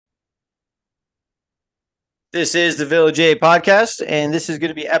This is the Village A podcast, and this is going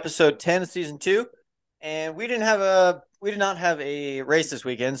to be episode 10 of season 2. And we did not have a race this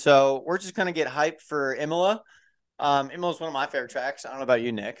weekend, so we're just going to get hyped for IMOLA. IMOLA is one of my favorite tracks. I don't know about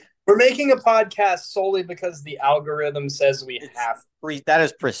you, Nick. We're making a podcast solely because the algorithm says we It's have. that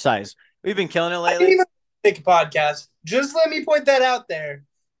is precise. We've been killing it I didn't lately. even make a podcast. Just let me point that out there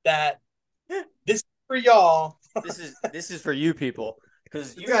that this is for y'all. This is for you people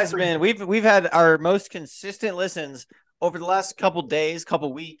because you This is guys have for you. been we've had our most consistent listens over the last couple days,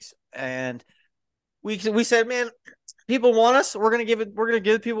 couple weeks, and we said, man, people want us. We're gonna give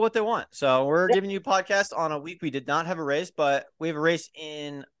people what they want. So we're giving you a podcast on a week we did not have a race, but we have a race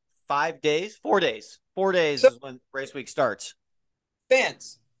in 5 days, 4 days. 4 days So, is when race week starts.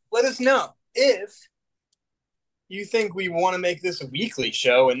 fans, let us know if you think we want to make this a weekly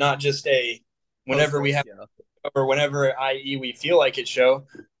show and not just a Post whenever we race, have yeah. or whenever, i.e., we feel like it show.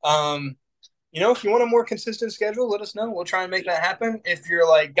 Um, if you want a more consistent schedule, let us know. We'll try and make that happen. If you're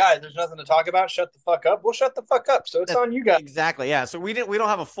like, guys, there's nothing to talk about, shut the fuck up. We'll shut the fuck up. So it's on you guys. Exactly. Yeah. So we don't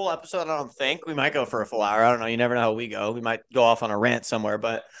have a full episode. I don't think we might go for a full hour. I don't know. You never know how we go. We might go off on a rant somewhere,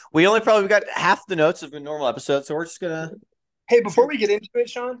 but we got half the notes of a normal episode. So we're just gonna Hey, before we get into it,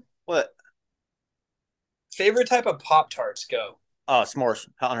 Sean, what? favorite type of Pop Tarts go? Oh, s'mores.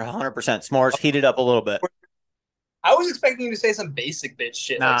 100%. S'mores heated up a little bit. I was expecting you to say some basic bitch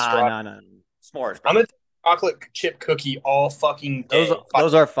shit like Nah, straw. nah, nah. S'mores, I'm bro. gonna take chocolate chip cookie all fucking Those day.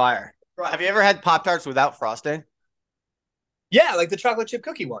 those are fire. Bro, have you ever had Pop Tarts without frosting? Yeah, like the chocolate chip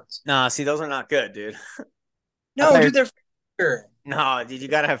cookie ones. Nah, see, those are not good, dude. I No, thought dude, they're fire. no, dude, you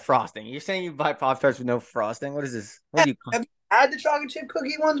gotta have frosting. You're saying you buy Pop Tarts with no frosting? What is this? What Yeah, do you? have you had the chocolate chip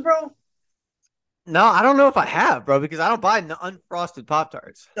cookie ones, bro? No, I don't know if I have, bro, because I don't buy unfrosted Pop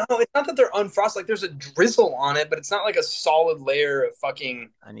Tarts. No, it's not that they're unfrosted. Like there's a drizzle on it, but it's not like a solid layer of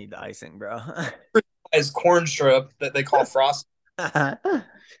fucking I need the icing, bro. as corn syrup that they call frost. Oh,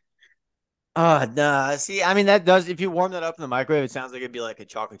 nah. See, I mean, that does, if you warm that up in the microwave, it sounds like it'd be like a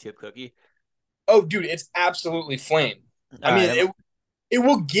chocolate chip cookie. Oh, dude, it's absolutely flame. All I mean, right. it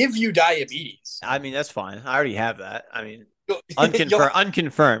will give you diabetes. I mean, that's fine. I already have that. I mean, You'll have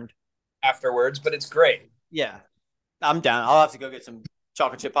unconfirmed. afterwards, but it's great. Yeah. I'm down. I'll have to go get some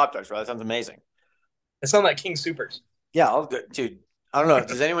chocolate chip Pop Tarts, bro. That sounds amazing. It's not like King Supers. Yeah, I'll do, dude. I don't know.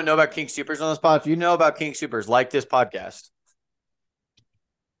 Does anyone know about King Supers on this pod? If you know about King Supers, like this podcast.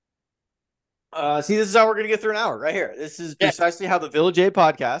 See, this is how we're gonna get through an hour right here. This is Yeah. precisely how the Village A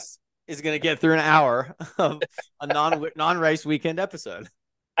podcast is gonna get through an hour of a non race weekend episode.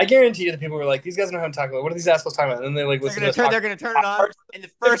 I guarantee you the people were like, these guys know how to talk about. What are these assholes talking about? And then they like listen to us talk. They're gonna turn it on, and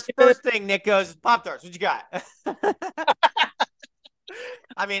the first thing Nick goes is Pop Tarts. What you got?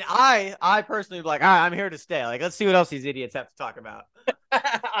 I mean, I personally be like, all right, I'm here to stay. Like, let's see what else these idiots have to talk about.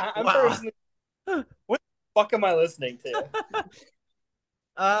 I'm Wow. personally, what the fuck am I listening to?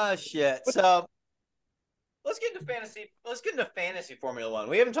 Shit. So let's get into fantasy. Let's get into fantasy Formula One.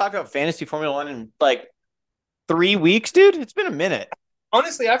 We haven't talked about fantasy Formula One in like 3 weeks, dude. It's been a minute.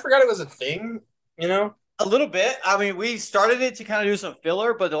 Honestly, I forgot it was a thing. You know, A little bit. I mean, we started it to kind of do some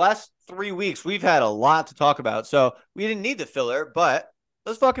filler, but the last 3 weeks we've had a lot to talk about. So we didn't need the filler, but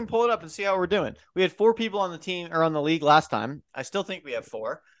let's fucking pull it up and see how we're doing. We had 4 people on the team or on the league last time. I still think we have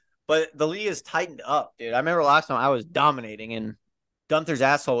 4, but the league is tightened up, dude. I remember last time I was dominating and Gunther's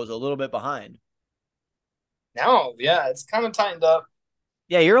asshole was a little bit behind. now yeah, it's kind of tightened up.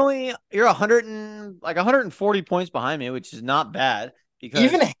 Yeah, you're 140 points behind me, which is not bad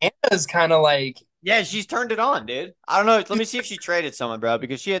Even because Hannah's kind of like yeah, she's turned it on, dude. I don't know. Let me see if she traded someone, bro,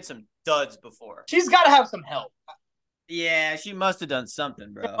 because she had some duds before. she's got to have some help. Yeah, she must have done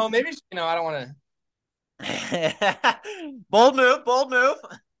something, bro. Oh, maybe I don't want to. Bold move, bold move.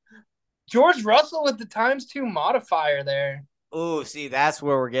 George Russell with the times 2 modifier there. Oh, see, that's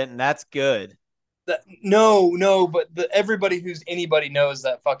where we're getting. That's good. No, but everybody who's anybody knows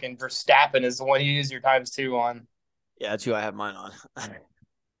that fucking Verstappen is the one you use your times 2 on. Yeah, that's who I have mine on.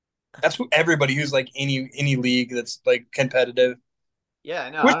 That's who everybody who's like any league that's like competitive. Yeah, I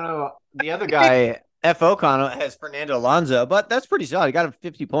know. I Which don't know. The other guy, F. Ocon, has Fernando Alonso, but that's pretty solid. He got him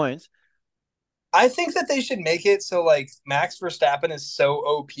 50 points. I think that they should make it so like Max Verstappen is so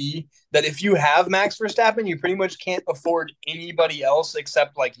OP that if you have Max Verstappen, you pretty much can't afford anybody else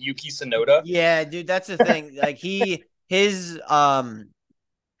except like Yuki Tsunoda. Yeah, dude, that's the thing. Like his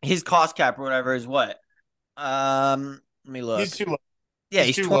cost cap or whatever is what? Let me look. He's too low. Yeah,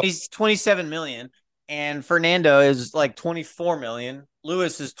 He's he's too low. 27 million. And Fernando is like 24 million.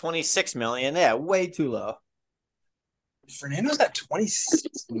 Lewis is 26 million. Yeah, way too low. Fernando's at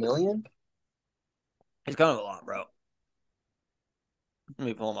 26 million. It's kind of a lot, bro. Let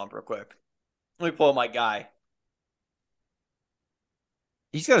me pull him up real quick. Let me pull up my guy.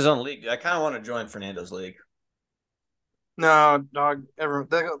 He's got his own league. I kind of want to join Fernando's league. No, dog.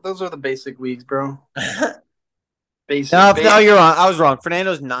 Those are the basic leagues, bro. Basic. No, you're wrong. I was wrong.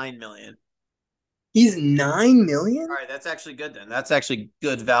 Fernando's 9 million. He's 9 million. All right, that's actually good then. That's actually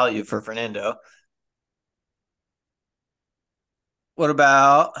good value for Fernando. What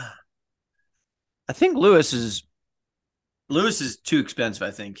about? I think Lewis is too expensive.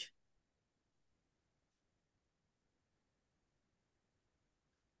 I think.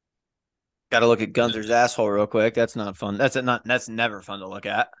 Got to look at Gunter's asshole real quick. That's not fun. That's never fun to look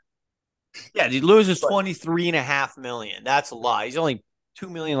at. Yeah, dude, Lewis is 23.5 million. That's a lot. He's only 2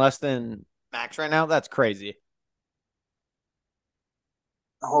 million less than Max right now. That's crazy.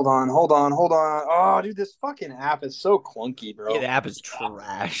 Hold on. Oh, dude, this fucking app is so clunky, bro. Yeah, the app is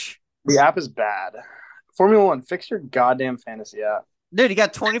trash. The app is bad. Formula One, fix your goddamn fantasy app. Dude, he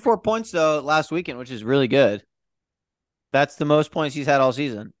got 24 points though last weekend, which is really good. That's the most points he's had all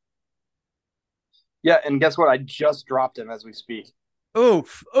season. Yeah, and guess what? I just dropped him as we speak.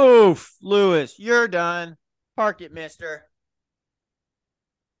 Oof, Lewis, you're done. Park it, mister.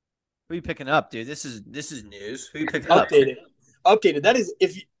 Who you picking up, dude? This is news. Who you picking up? Updated. That is,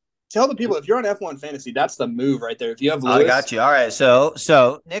 if you tell the people, if you're on F1 Fantasy, that's the move right there. If you have Lewis, I got you. All right,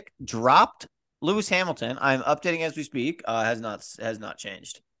 so Nick dropped Lewis Hamilton. I'm updating as we speak. Has not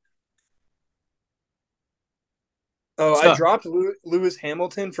changed. Oh, I dropped Lewis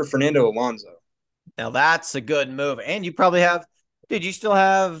Hamilton for Fernando Alonso. Now that's a good move, and you probably have, dude. You still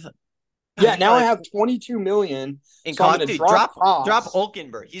have. Yeah, now I have 22 million. In so I'm gonna drop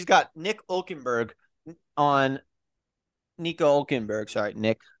Hulkenberg. He's got Nick Hulkenberg on Nico Hulkenberg. Sorry,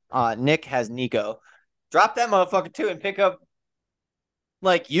 Nick. Nick has Nico. Drop that motherfucker too and pick up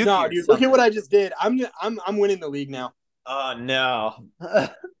like you. No, dude, look at what I just did. I'm winning the league now. Oh no.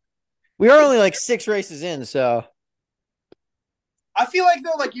 We are only like 6 races in, so I feel like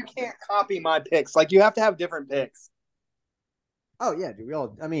though, like you can't copy my picks. Like you have to have different picks. Oh yeah, dude.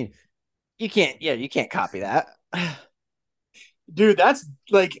 I mean, you can't copy that. Dude, that's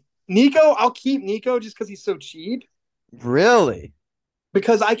like Nico. I'll keep Nico just because he's so cheap. Really?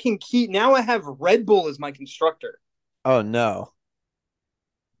 Because I can keep now. I have Red Bull as my constructor. Oh no.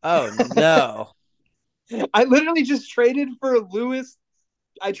 Oh no. I literally just traded for Lewis.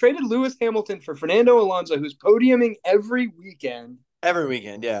 I traded Lewis Hamilton for Fernando Alonso, who's podiuming every weekend. Every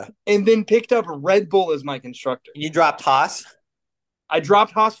weekend, yeah. And then picked up Red Bull as my constructor. You dropped Haas? I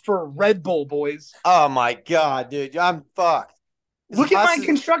dropped Haas for Red Bull, boys. Oh my god, dude. I'm fucked. Look at my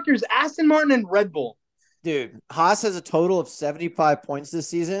constructors, Aston Martin and Red Bull. Dude, Haas has a total of 75 points this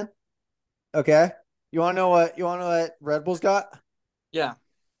season. Okay. You want to know what Red Bull's got? Yeah.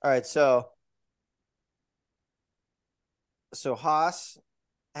 All right, so Haas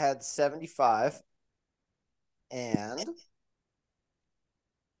had 75 and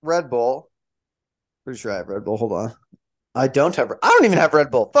Red Bull. Pretty sure I have Red Bull. Hold on. I don't even have Red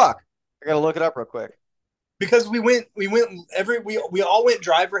Bull. Fuck. I got to look it up real quick. Because we all went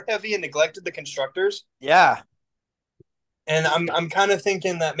driver heavy and neglected the constructors. Yeah. And I'm kind of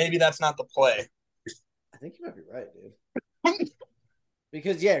thinking that maybe that's not the play. I think you might be right, dude.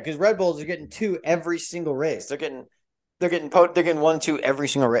 because Red Bulls are getting 2 every single race. They're getting 1, 2 every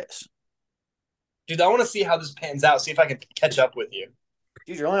single race. Dude, I want to see how this pans out. See if I can catch up with you.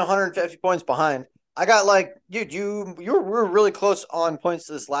 Dude, you're only 150 points behind. I got like, dude, we're really close on points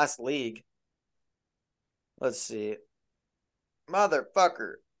to this last league. Let's see.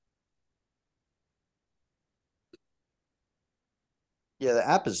 Motherfucker. Yeah, the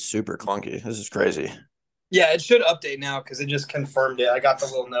app is super clunky. This is crazy. Yeah, it should update now because it just confirmed it. I got the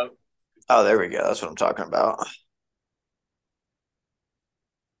little note. Oh, there we go. That's what I'm talking about.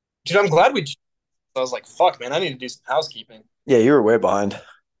 Dude, I'm glad we. I was like, fuck, man, I need to do some housekeeping. Yeah, you were way behind.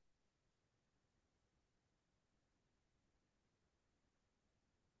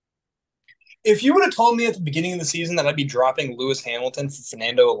 If you would have told me at the beginning of the season that I'd be dropping Lewis Hamilton for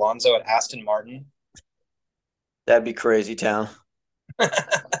Fernando Alonso at Aston Martin, that'd be crazy town. Because,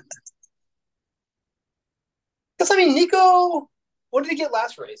 I mean, Nico, what did he get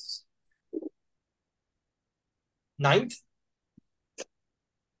last race? 9th?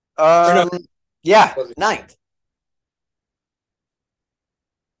 Yeah, 9th.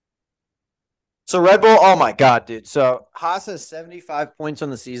 So Red Bull, oh my god, dude. So Haas has 75 points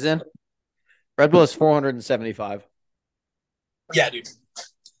on the season. Red Bull has 475. Yeah, dude.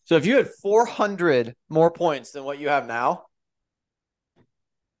 So if you had 400 more points than what you have now,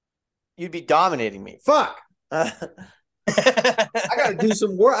 you'd be dominating me. Fuck. I gotta do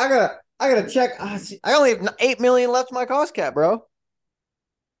some work. I gotta check. I only have 8 million left in my cost cap, bro.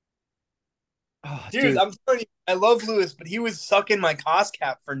 Oh, Dude, dude, I'm telling you, I love Lewis, but he was sucking my cost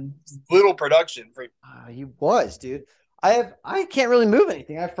cap for little production. For he was, dude. I can't really move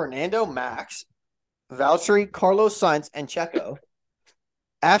anything. I have Fernando, Max, Valtteri, Carlos Sainz, and Checo,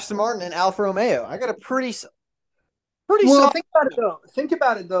 Aston Martin, and Alfa Romeo. I got a pretty Well, solid. think about it though. Think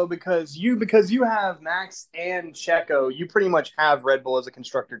about it though, because you have Max and Checo, you pretty much have Red Bull as a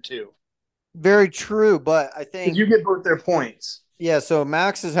constructor too, Very true, but I because think you get both their points. yeah. So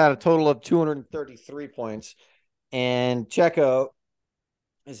Max has had a total of 233 points, and Checo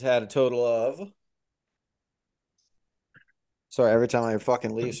has had a total of. Sorry, every time I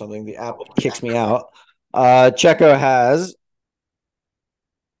fucking leave something, the app kicks me out. Checo has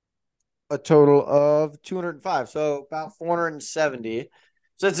a total of 205, so about 470.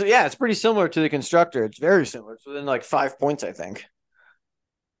 So it's pretty similar to the constructor. It's very similar. It's within like 5 points, I think.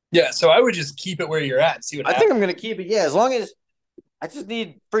 Yeah, so I would just keep it where you're at and see what I think I'm happens. gonna keep it. Yeah, as long as I just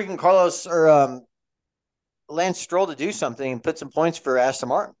need freaking Carlos or Lance Stroll to do something and put some points for Aston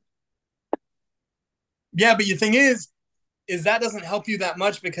Martin. Yeah, but the thing is that doesn't help you that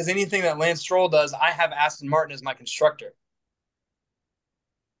much because anything that Lance Stroll does, I have Aston Martin as my constructor.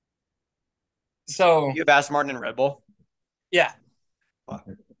 So You have Aston Martin and Red Bull. yeah. Fuck.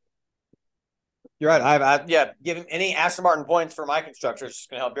 You're right. Yeah, giving any Aston Martin points for my constructor is just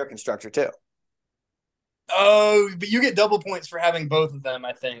gonna help your constructor too. Oh, but you get double points for having both of them,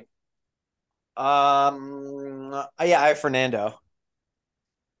 I think. Yeah, I have Fernando.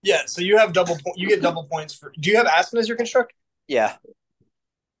 Yeah, so you have you get double points for. Do you have Aston as your constructor? Yeah,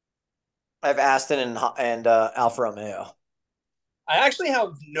 I have Aston and Alfa Romeo. I actually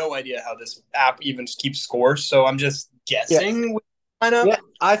have no idea how this app even keeps scores, so I'm just Yeah, guessing with lineup. yeah.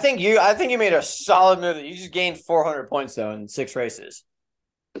 I think you made a solid move. You just gained 400 points though in 6 races.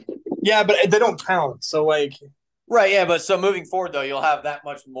 Yeah, but they don't count. So like, Right. Yeah, but so moving forward though, you'll have that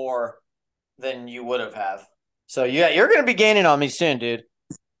much more than you would have. So yeah, you're gonna be gaining on me soon, dude.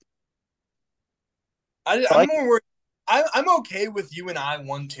 I'm more worried. I'm okay with you and I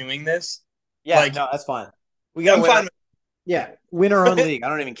 1-2ing this. Yeah, Like, no, that's fine. We got to I'm win. fine. Yeah, win our own With league. I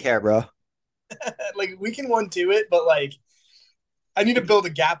don't even care, bro. like, we can 1-2 it, but like, I need to build a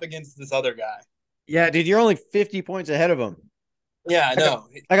gap against this other guy. Yeah, dude, you're only 50 points ahead of him. Yeah, I I got know.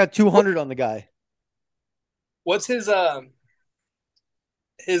 I got 200 on the guy. What's his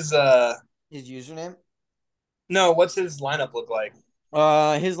His username? no? What's his lineup look like?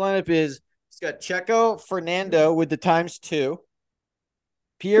 His lineup is he's got Checo, Fernando with the times two,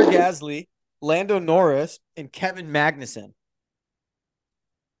 Pierre Gasly, Lando Norris, and Kevin Magnussen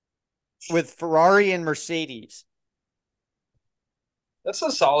with Ferrari and Mercedes. That's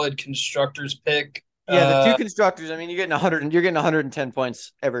a solid constructors pick. Yeah, the two constructors. I mean, you're getting 110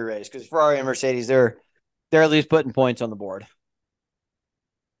 points every race because Ferrari and Mercedes they're at least putting points on the board.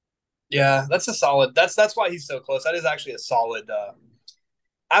 Yeah, that's a solid. That's why he's so close. That is actually a solid.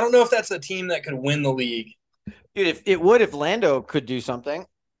 I don't know if that's a team that could win the league. Dude, if Lando could do something.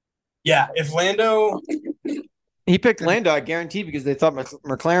 Yeah, if Lando. He picked Lando, I guarantee, because they thought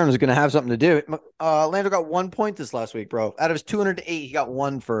McLaren was going to have something to do. Lando got 1 point this last week, bro. Out of his 208, he got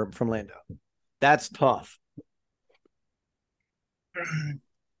one from Lando. That's tough.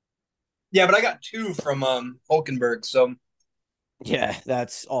 Yeah, but I got two from Hulkenberg. So, Yeah,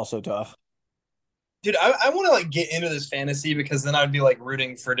 that's also tough. dude, I want to like get into this fantasy because then I'd be like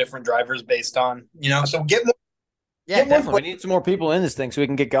rooting for different drivers based on So Yeah, get more definitely. We need some more people in this thing so we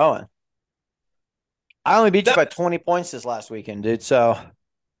can get going. I only beat you that by 20 points this last weekend, dude. So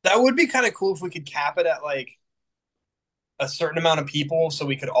that would be kind of cool if we could cap it at like a certain amount of people, so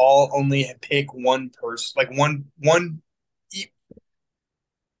we could all only pick one person, like one.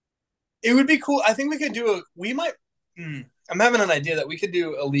 It would be cool. I think we could do a. We might. I'm having an idea that we could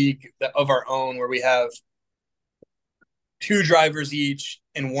do a league of our own where we have two drivers each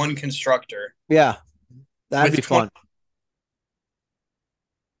and one constructor. yeah, that'd With be 20, fun.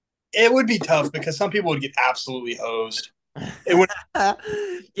 it would be tough because some people would get absolutely hosed. It would.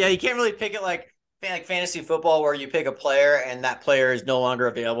 Yeah, you can't really pick it like fantasy football where you pick a player and that player is no longer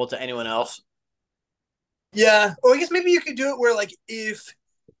available to anyone else. Yeah. Or I guess maybe you could do it where like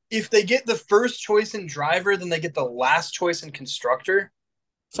if they get the first choice in driver, then they get the last choice in constructor.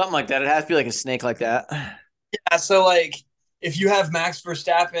 Something like that. It has to be like a snake like that. Yeah. So like if you have Max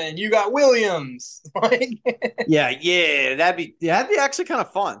Verstappen, you got Williams. Like, Yeah, that'd be actually kind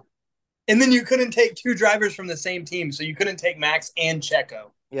of fun. and then you couldn't take two drivers from the same team, so you couldn't take Max and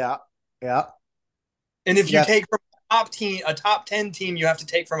Checo. Yeah, yeah. And if you Yeah, take from a top 10 team, you have to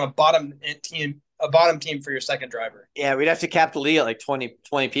take from a bottom team for your second driver. yeah, we'd have to cap the league at like 20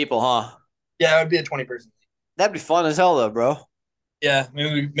 people, huh? Yeah, it would be a 20 person. That'd be fun as hell, though, bro. Yeah,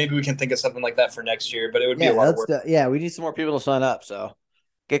 maybe we can think of something like that for next year, but it would be a lot of work. We need some more people to sign up. So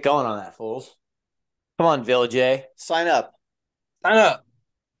get going on that, fools. Come on, Village A, sign up. Sign up.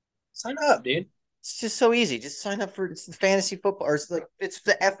 Sign up, dude. It's just so easy. Just sign up for it's the fantasy football, or it's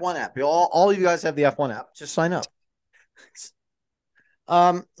the F1 app. All of you guys have the F1 app. Just sign up.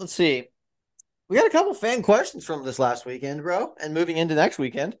 Let's see. We got a couple fan questions from this last weekend, bro, and moving into next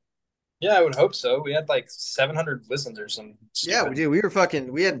weekend. Yeah, I would hope so. We had like 700 listens or some Yeah, we stupid. do.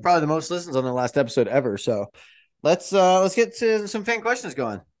 We had probably the most listens on the last episode ever. So let's get to some fan questions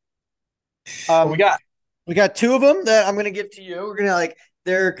going. What we got? We got two of them that I'm gonna give to you. We're gonna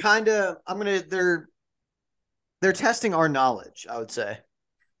they're kind of they're testing our knowledge, I would say.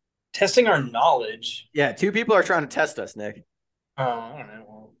 Testing our knowledge. Yeah, two people are trying to test us, Nick. I don't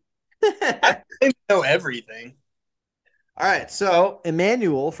know. I think we know everything. All right, so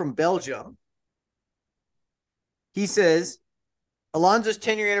Emmanuel from Belgium, he says Alonso's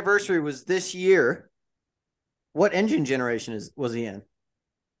 10-year anniversary was this year. What engine generation was he in?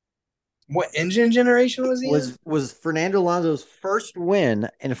 What engine generation was he in? Was Fernando Alonso's first win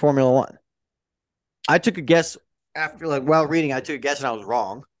in Formula One? I took a guess after while reading. I took a guess and I was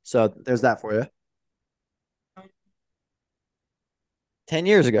wrong. So there's that for you. 10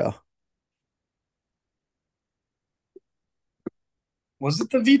 years ago. Was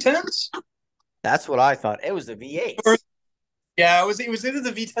it the V10s? That's what I thought. It was the V8. Yeah, it was either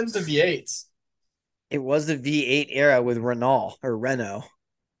the V10s or V8s. It was the V8 era with Renault.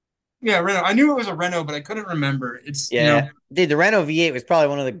 Yeah, Renault. I knew it was a Renault, but I couldn't remember. It's Yeah. Dude, the Renault V8 was probably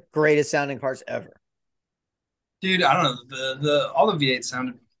one of the greatest sounding cars ever. dude, I don't know. The all the V8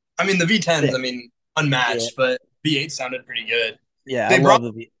 sounded. I mean, the V10s. Sick. I mean, unmatched, Yeah. but V8 sounded pretty good. Yeah, They I brought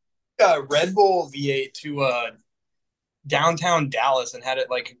love the V8. a Red Bull V8 to downtown Dallas and had it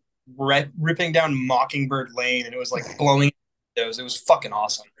like ripping down Mockingbird Lane, and it was like blowing windows. It was fucking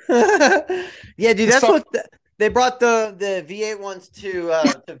awesome. Yeah, dude, that's So, what they brought the V8 ones to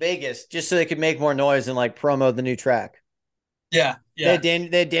Vegas just so they could make more noise and promo the new track. yeah, They yeah,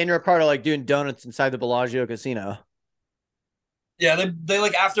 had Daniel Ricciardo doing donuts inside the Bellagio casino. yeah. They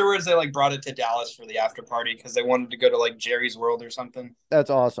like afterwards they like brought it to Dallas for the after party because they wanted to go to like Jerry's World or something. That's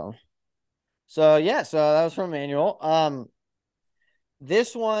awesome. So yeah, so that was from Manuel.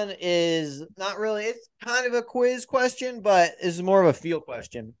 This one is not really. It's kind of a quiz question, but is more of a feel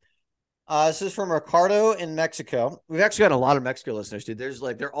question. This is from Ricardo in Mexico. We've actually got a lot of Mexico listeners, dude.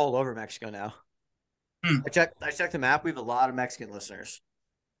 They're all over Mexico now. I checked the map. We have a lot of Mexican listeners.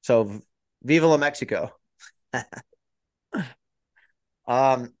 So Viva la Mexico.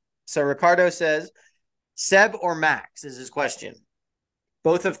 So Ricardo says, Seb or Max is his question.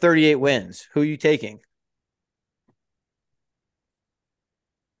 Both have 38 wins. Who are you taking?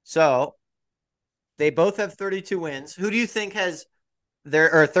 So they both have 32 wins. Who do you think has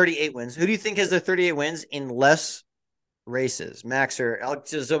their 38 wins? Who do you think has their 38 wins in less races? Max or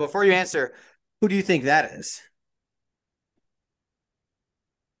Alex? So before you answer, who do you think that is?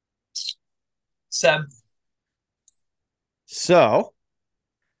 Seb. So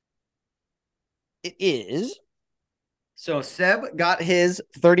it is. So Seb got his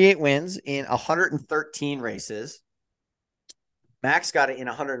 38 wins in 113 races. Max got it in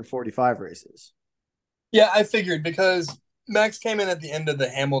 145 races. Yeah, I figured because Max came in at the end of the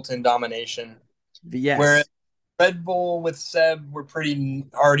Hamilton domination. Yes. Where Red Bull with Seb were pretty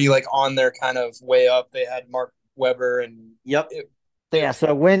already like on their kind of way up. They had Mark Webber and yep.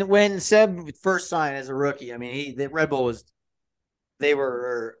 So when Seb first signed as a rookie, I mean, the Red Bull they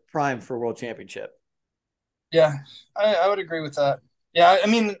were primed for world championship. Yeah, I would agree with that. Yeah, I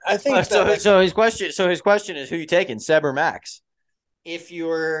mean, I think so his question is who you taking, Seb or Max? If you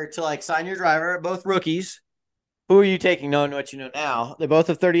were to sign your driver, both rookies, who are you taking? Knowing what you know now, they both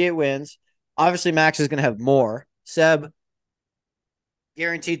have 38 wins. Obviously, Max is going to have more. Seb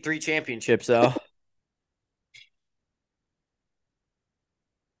guaranteed 3 championships, though.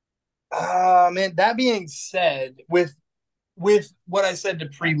 Man, that being said, with what I said to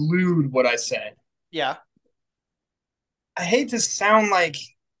prelude what I said, yeah, I hate to sound like,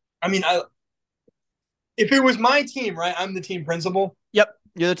 I mean, if it was my team, right, I'm the team principal. Yep,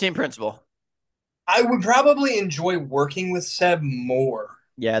 you're the team principal. I would probably enjoy working with Seb more.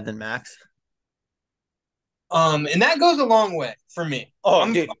 Yeah, than Max. And that goes a long way for me.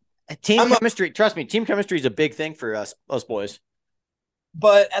 Oh, dude, team chemistry. Trust me, team chemistry is a big thing for us boys.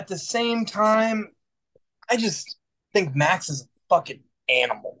 But at the same time, I just think Max is a fucking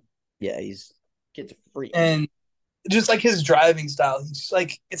animal. Yeah, kid's a freak. And just like his driving style, he's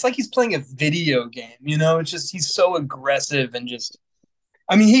it's like he's playing a video game, you know? It's just he's so aggressive and just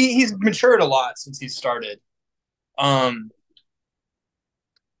I mean he's matured a lot since he started.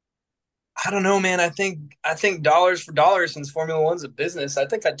 I don't know, man. I think dollars for dollars, since Formula One's a business, I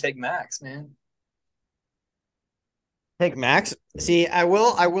think I'd take Max, man. Take Max. See, I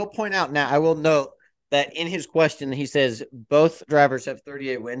will point out now, I will note that in his question, he says both drivers have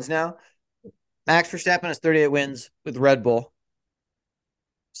 38 wins now. Max Verstappen has 38 wins with Red Bull.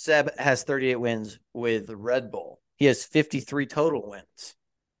 Seb has 38 wins with Red Bull. He has 53 total wins.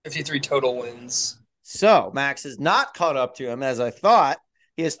 53 total wins. So Max is not caught up to him as I thought.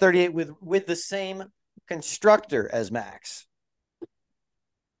 He has 38 with the same constructor as Max.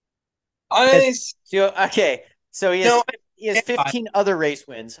 I So, okay, so no, he has I 15 other race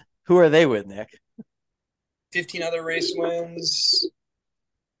wins. Who are they with, Nick? 15 other race wins.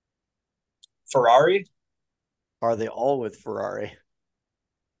 Ferrari. Are they all with Ferrari?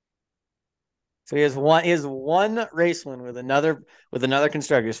 So he has one. He has one race win with another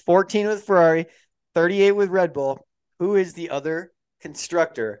constructor. He has 14 with Ferrari, 38 with Red Bull. Who is the other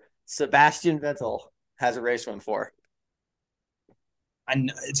constructor? Sebastian Vettel has a race win for. I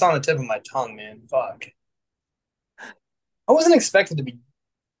know, it's on the tip of my tongue, man. Fuck. I wasn't expected to be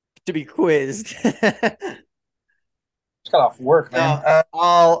To be quizzed. just got off work, man.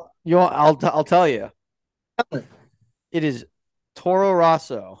 No, I'll tell you. It is Toro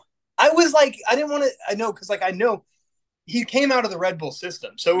Rosso. I was like, I didn't want to. I know because like I know he came out of the Red Bull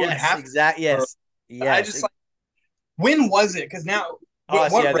system, so it would Yes, have. exactly. Yes, I yes. just like, when was it? Because now, Oh,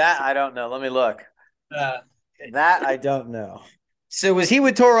 so yeah, what? that I don't know. Let me look. Uh, That I don't know. So was he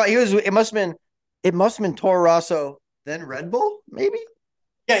with Toro? He was. It must have been Toro Rosso, then Red Bull, maybe.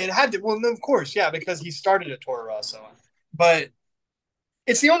 yeah, it had to. Well, no, of course, yeah, because he started at Toro Rosso, but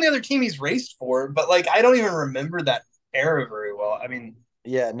it's the only other team he's raced for. But like, I don't even remember that era very well. I mean,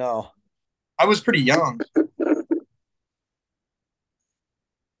 Yeah, no. I was pretty young.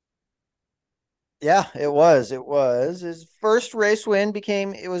 Yeah, it was. It was his first race win.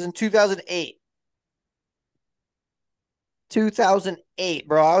 It was in 2008. 2008,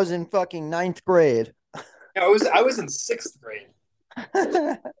 bro. I was in fucking ninth grade. I was in sixth grade.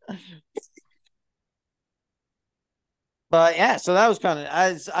 But yeah, so that was kind of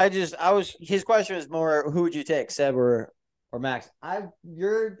I was his question was more who would you take, Seb or Max? I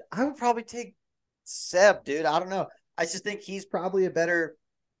would probably take Seb, dude. I don't know. I just think he's probably a better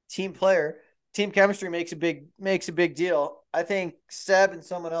team player. Team chemistry makes a big deal. I think Seb and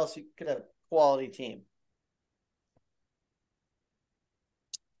someone else you could have a quality team.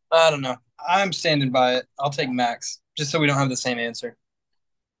 I don't know. I'm standing by it. I'll take Max, just so we don't have the same answer.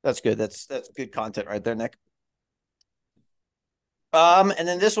 That's good. That's good content right there, Nick. And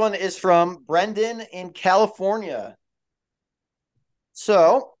then this one is from Brendan in California.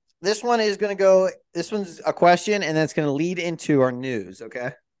 So this one is going to go. This one's a question, and that's going to lead into our news.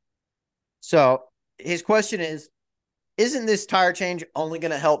 Okay. So his question is: isn't this tire change only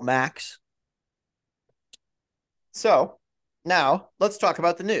going to help Max? So now let's talk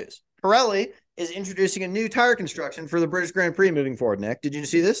about the news. Pirelli is introducing a new tire construction for the British Grand Prix moving forward. Nick, did you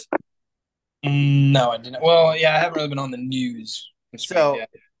see this? No, I didn't. Well, yeah, I haven't really been on the news. So, Yeah,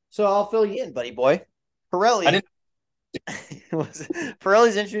 so I'll fill you in, buddy boy. I Pirelli didn't.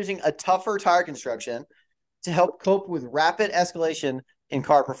 Pirelli's introducing a tougher tire construction to help cope with rapid escalation in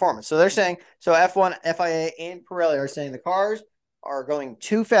car performance. So they're saying, so F1, FIA, and Pirelli are saying the cars are going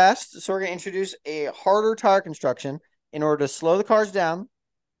too fast. So we're going to introduce a harder tire construction in order to slow the cars down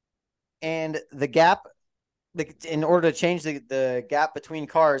and the gap, in order to change the gap between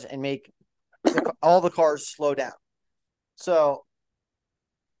cars and make all the cars slow down. So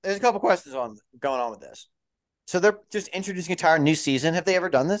there's a couple questions going on with this. So they're just introducing a tire new season. Have they ever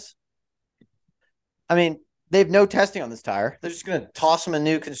done this? I mean, they have no testing on this tire. They're just going to toss them a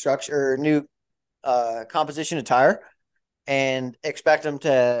new construction or new composition of tire and expect them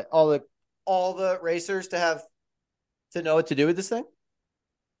to all the racers to know what to do with this thing.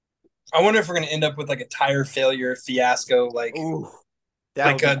 I wonder if we're gonna end up with like a tire failure fiasco, Ooh, that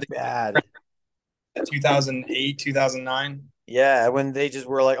like would be bad. 2008, 2009. Yeah, when they just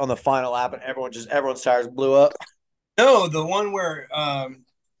were like on the final lap and everyone's tires blew up. No, the one where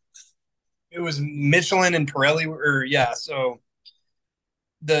it was Michelin and Pirelli, or yeah. So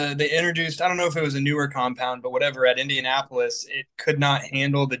they introduced. I don't know if it was a newer compound, but whatever. At Indianapolis, it could not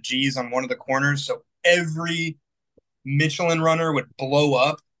handle the G's on one of the corners, so every Michelin runner would blow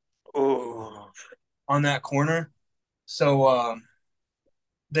up Ooh. on that corner. So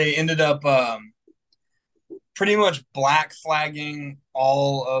they ended up pretty much black flagging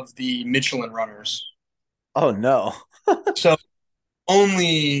all of the Michelin runners. Oh no. So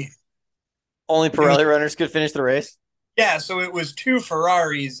only Only it was Pirelli runners could finish the race. yeah, so it was two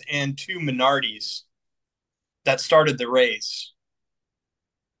Ferraris and two Minardis that started the race.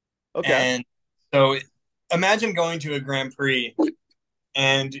 Okay. And so imagine going to a Grand Prix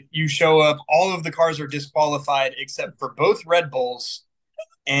and you show up, all of the cars are disqualified except for both Red Bulls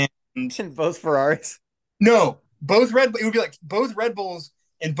and And both Ferraris. no, both Red. It would be like both Red Bulls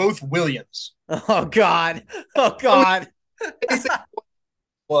and both Williams. Oh God. Oh That was God. basically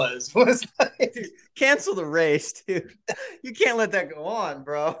was like, Dude, cancel the race, dude. You can't let that go on,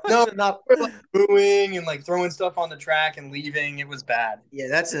 bro. That's no, enough. we're like booing and like throwing stuff on the track and leaving. It was bad. Yeah,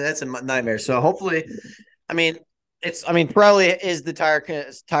 that's a nightmare. So hopefully, I mean, Pirelli is the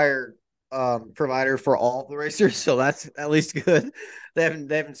tire provider for all the racers, so that's at least good. They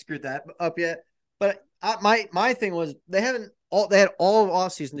haven't screwed that up yet. But my thing was they had all of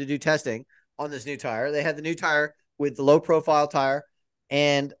off season to do testing on this new tire. They had the new tire with the low profile tire,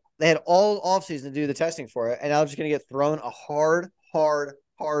 and they had all off season to do the testing for it. And I was just gonna get thrown a hard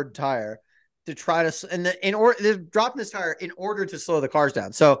tire to try to they're dropping this tire in order to slow the cars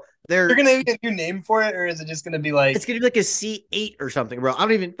down. So You're gonna get a new name for it, or is it just gonna be like it's gonna be like a C8 or something, bro. I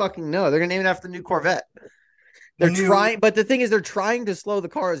don't even fucking know. They're gonna name it after the new Corvette. the They're new trying, but the thing is, they're trying to slow the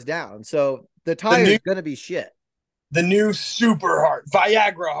cars down. So the the tire new is gonna be shit. the new super hard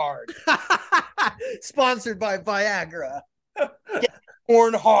Viagra hard? Sponsored by Viagra. Yeah,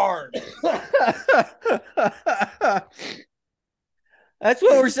 corn hard. That's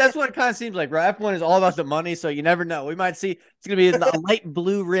what it kind of seems like, bro. F1 is all about the money, so you never know. We might see it's gonna be a light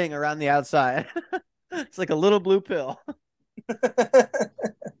blue ring around the outside. It's like a little blue pill.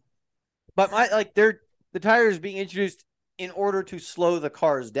 But the tire is being introduced in order to slow the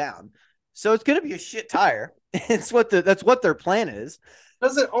cars down. So it's gonna be a shit tire. That's what their plan is.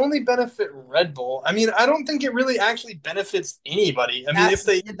 Does it only benefit Red Bull? I mean, I don't think it really actually benefits anybody. I mean, if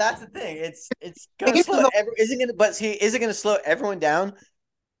they That's the thing. It's gonna slow isn't gonna but see, is it gonna slow everyone down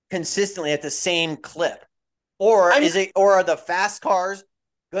consistently at the same clip? Or or are the fast cars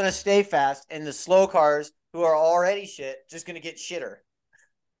gonna stay fast and the slow cars who are already shit just gonna get shitter?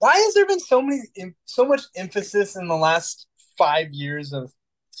 why has there been so much emphasis in the last 5 years of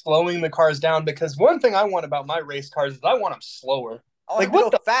slowing the cars down? Because one thing I want about my race cars is I want them slower. I want Like them to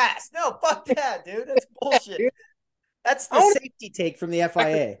what go the fast. No, fuck that, dude. That's heck, bullshit. dude? That's I the want safety take from the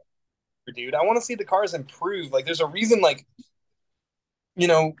FIA. to, dude. I want to see the cars improve. Like there's a reason. Like you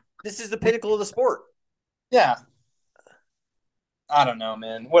know, This is the pinnacle of the sport. yeah. I don't know,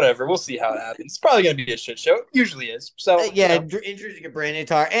 man. Whatever. We'll see how it happens. It's probably gonna be a shit show. It usually is. So Yeah, introducing a brand new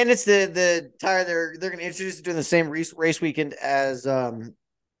tire, and it's the tire they're going to introduce it during the same race weekend as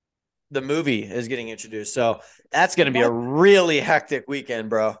the movie is getting introduced. So that's going to be a really hectic weekend,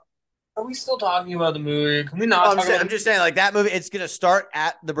 bro. are we still talking about the movie? Can we not talk about? I'm just saying, like that movie, it's going to start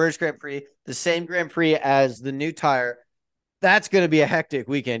at the British Grand Prix, the same Grand Prix as the new tire. That's going to be a hectic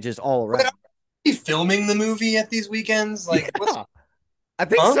weekend, just all around. Are we filming the movie at these weekends? Like, what's I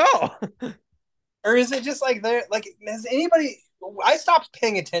think so. or is it just like there? Like, has anybody? I stopped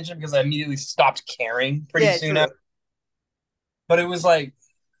paying attention because I immediately stopped caring pretty soon true. after. But it was like,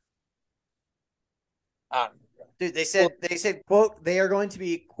 dude, they said, quote, they are going to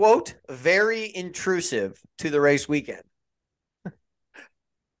be, quote, very intrusive to the race weekend.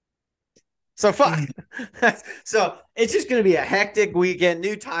 So fuck. So it's just gonna be a hectic weekend,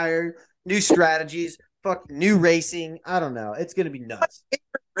 new tire, new strategies, fuck new racing. I don't know. It's gonna be nuts.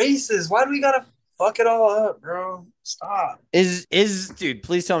 races. Why do we gotta fuck it all up, bro? Stop. Is dude,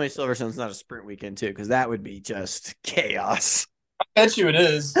 please tell me Silverstone's not a sprint weekend too, because that would be just chaos. I bet you it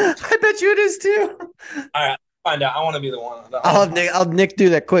is. I bet you it is too. All right, find out. I want to be the one. I'll have Nick do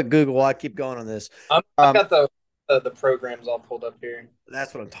that quick Google while I keep going on this. I got the programs all pulled up here.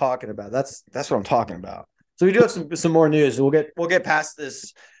 That's what I'm talking about. That's what I'm talking about. So we do have some more news. We'll get past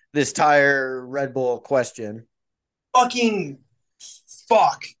this tire Red Bull question. Fucking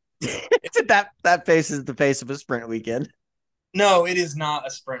fuck. that face is the face of a sprint weekend. No, it is not a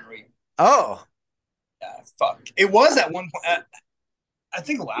sprint week. Oh, Yeah, fuck. It was at one point. I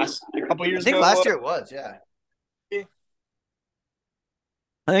think a couple years ago. Last year it was. Yeah, I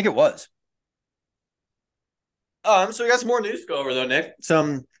think it was. So we got some more news to go over though, Nick.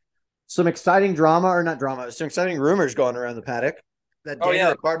 Some exciting drama, or not drama, some exciting rumors going around the paddock that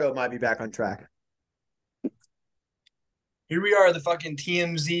Daniel Ricciardo might be back on track. Here we are, the fucking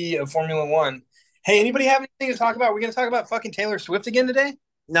TMZ of Formula One. Hey, anybody have anything to talk about? We're going to talk about fucking Taylor Swift again today?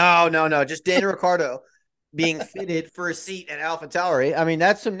 No. Just Daniel Ricciardo being fitted for a seat at AlphaTauri. I mean,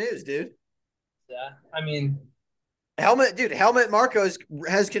 that's some news, dude. Yeah, I mean, Helmut Marko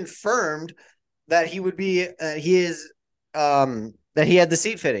has confirmed that he would be that he had the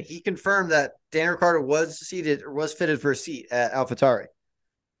seat fitting. He confirmed that Daniel Ricciardo was fitted for a seat at AlphaTauri.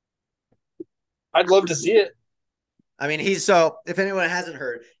 I'd love to see it. I mean, if anyone hasn't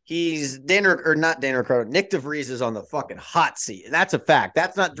heard, he's not Dan Ricardo. Nick DeVries is on the fucking hot seat. And that's a fact.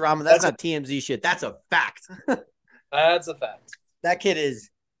 That's not drama. That's not TMZ shit. That's a fact. That's a fact. That kid is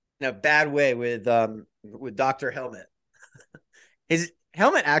in a bad way with Dr. Helmet. Is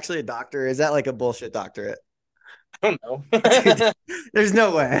Helmet actually a doctor? Is that like a bullshit doctorate? I don't know. Dude, there's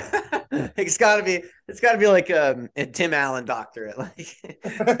no way. It's gotta be like a Tim Allen doctorate. Like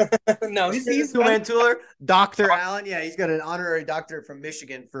No, he's Mantuler, Dr. Allen. Yeah, he's got an honorary doctorate from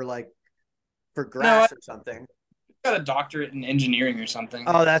Michigan for grass or something. Got a doctorate in engineering or something.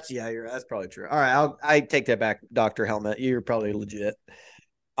 Oh, that's probably true. All right, I take that back, Dr. Helmet. You're probably legit.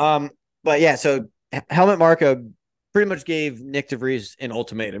 But yeah, so Helmet Marko pretty much gave Nick DeVries an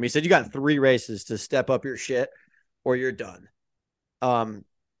ultimatum. He said, you got 3 races to step up your shit or you're done.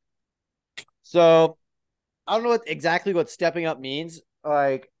 So I don't know exactly what stepping up means.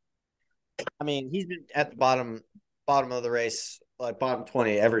 Like, I mean, he's been at the bottom of the race, like bottom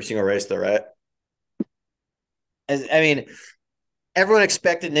 20 every single race though, right? I mean, everyone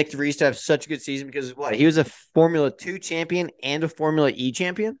expected Nick DeVries to have such a good season because he was a Formula 2 champion and a Formula E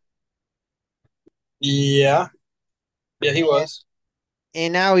champion. Yeah. Yeah, he was.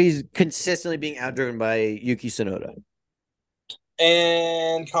 And now he's consistently being outdriven by Yuki Tsunoda.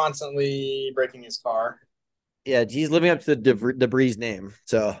 And constantly breaking his car. Yeah, he's living up to the DeVries name.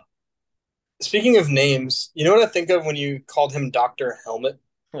 So, speaking of names, you know what I think of when you called him Dr. Helmet?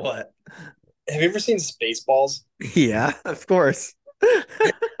 What? Have you ever seen Spaceballs? Yeah, of course.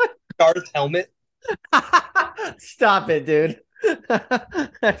 Darth Helmet? Stop it, dude.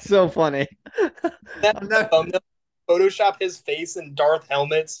 That's so funny. Photoshop his face in Darth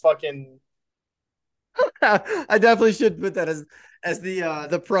Helmet's fucking. I definitely should put that as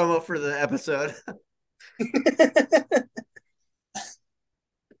the promo for the episode.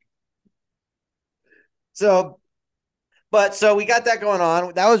 So we got that going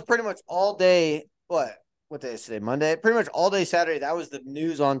on. That was pretty much all day. What day is today? Monday. Pretty much all day Saturday. That was the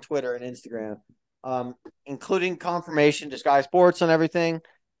news on Twitter and Instagram, including confirmation to Sky Sports and everything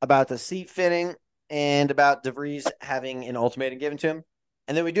about the seat fitting and about DeVries having an ultimatum given to him.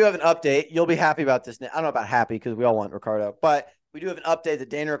 And then we do have an update. You'll be happy about this. I don't know about happy because we all want Ricardo, but we do have an update that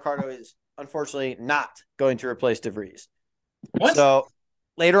Daniel Ricciardo is unfortunately not going to replace DeVries. What? So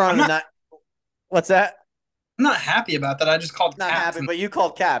later on in the night, what's that? I'm not happy about that. I just called Not Cap. Happy, but you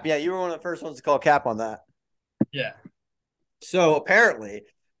called Cap. Yeah, you were one of the first ones to call Cap on that. Yeah. So apparently,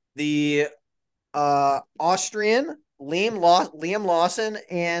 the Austrian Liam Lawson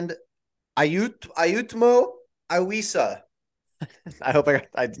and Ayutmo Awisa. I hope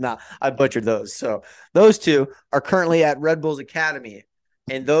I butchered those. So those two are currently at Red Bull's Academy,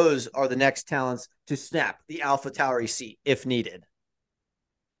 and those are the next talents to snap the AlphaTauri seat if needed.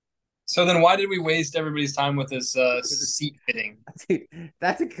 So then why did we waste everybody's time with this seat fitting? Dude,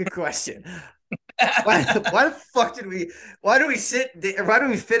 that's a good question. why the fuck why do we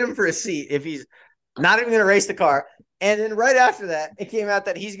fit him for a seat if he's not even going to race the car? And then right after that, it came out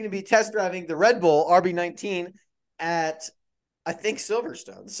that he's going to be test driving the Red Bull RB19 at, I think,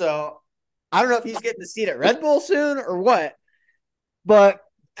 Silverstone. So I don't know if he's getting the seat at Red Bull soon or what, but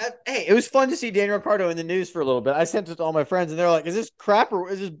hey, it was fun to see Daniel Ricciardo in the news for a little bit. I sent it to all my friends and they're like, is this crap or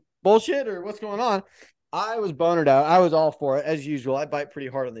is this bullshit or what's going on? I was bonered out. I was all for it as usual. I bite pretty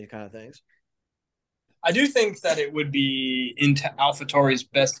hard on these kind of things. I do think that it would be into AlphaTauri's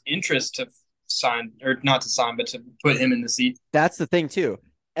best interest to sign, or not to sign, but to put him in the seat. That's the thing too.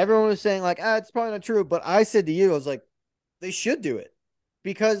 Everyone was saying like, it's probably not true, but I said to you, I was like, they should do it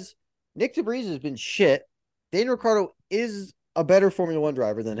because Nick DeVries has been shit. Daniel Ricciardo is a better Formula One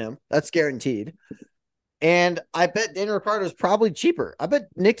driver than him. That's guaranteed. And I bet Daniel Ricciardo is probably cheaper. I bet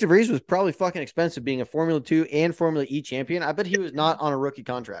Nick DeVries was probably fucking expensive being a Formula 2 and Formula E champion. I bet he was not on a rookie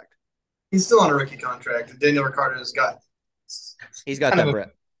contract. He's still on a rookie contract. Daniel Ricciardo's got. He's got that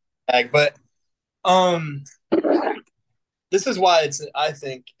Brett. But this is why I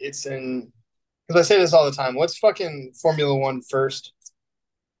think it's in, because I say this all the time. What's fucking Formula One first?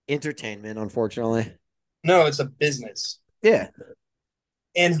 Entertainment, unfortunately. No, it's a business. Yeah.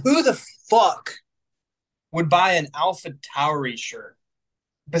 And who the fuck would buy an AlphaTauri shirt?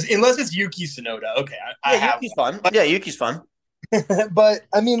 Because unless it's Yuki Tsunoda. Okay, I have Yuki's fun. Yeah, Yuki's fun. But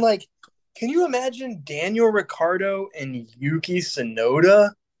I mean, like, can you imagine Daniel Ricciardo and Yuki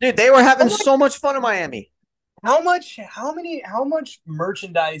Tsunoda? Dude, they were having so much fun in Miami. How much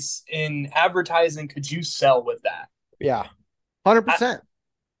merchandise in advertising could you sell with that? Yeah, 100%.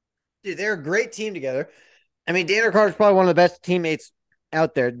 Dude, they're a great team together. I mean, Daniel Ricciardo is probably one of the best teammates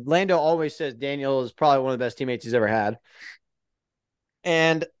out there. Lando always says Daniel is probably one of the best teammates he's ever had.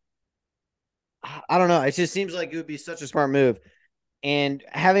 And I don't know. It just seems like it would be such a smart move. And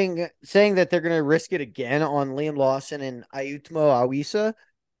saying that they're going to risk it again on Liam Lawson and Ayutmo Awisa,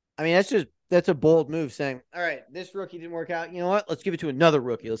 I mean, that's a bold move saying, all right, this rookie didn't work out. You know what? Let's give it to another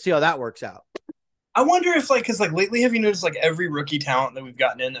rookie. Let's see how that works out. I wonder if like because like lately, have you noticed like every rookie talent that we've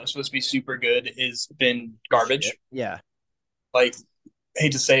gotten in that was supposed to be super good has been Shit. garbage. Yeah. Like, I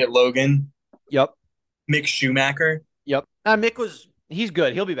hate to say it, Logan, Yep. Mick Schumacher, Yep. He's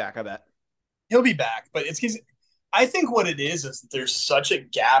good. He'll be back, I bet. he'll be back, but it's because I think what it is that there's such a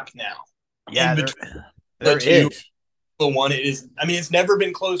gap now in Yeah, between the there two. is. The one it is, I mean, it's never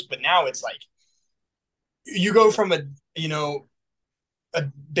been close, but now it's like you go from a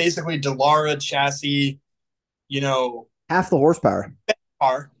basically Delara chassis, you know, Half the horsepower.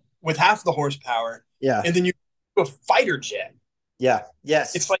 car with half the horsepower, Yeah. and then you do a fighter jet. Yeah.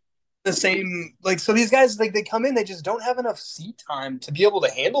 Yes. It's like the same. Like so, these guys like they come in, they just don't have enough seat time to be able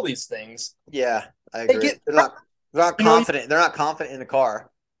to handle these things. Yeah, I They agree. get, They're not you know, confident. They're not confident in the car.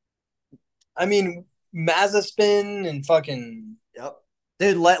 I mean, Mazepin and fucking Yep.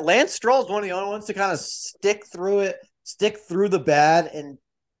 Dude, Lance Stroll is one of the only ones to kind of stick through it, stick through the bad, and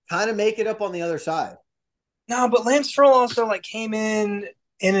kind of make it up on the other side. no, but Lance Stroll also like came in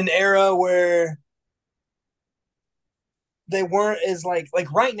an era where they weren't as like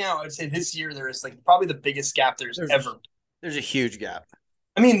right now. I'd say this year there is like probably the biggest gap there's There's ever. there's a huge gap.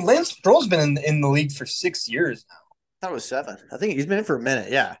 I mean, Lance Stroll's been in the league for 6 years I thought it was 7. I think he's been in for a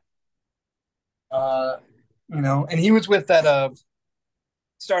minute. Yeah. now. And he was with that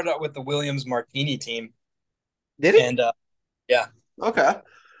started out with the Williams Martini team, Did he? and yeah, Okay.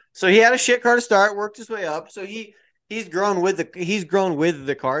 So he had a shit car to start, worked his way up. So he's grown with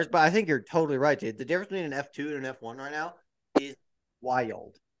the cars. But I think you're totally right, dude. The difference between an F2 and an F1 right now is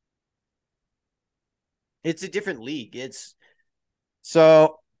wild. It's a different league. It's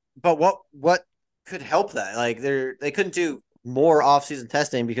so, but what could help that? Like they couldn't do more off-season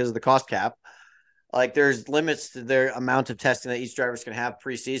testing because of the cost cap. Like there's limits to their amount of testing that each driver's can have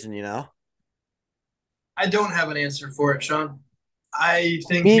preseason. I don't have an answer for it, Sean. I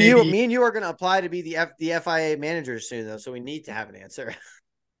think maybe Me and you are going to apply to be the FIA managers soon, though. So we need to have an answer.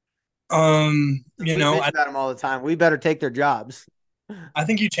 Since we bitch about them all the time, we better take their jobs. I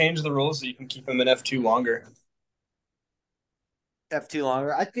think you change the rules so you can keep them in F2 longer. F2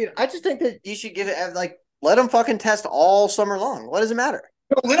 longer. I just think that you should give it like let them fucking test all summer long. What does it matter?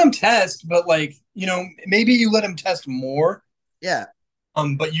 Let them test, but like maybe you let them test more. Yeah.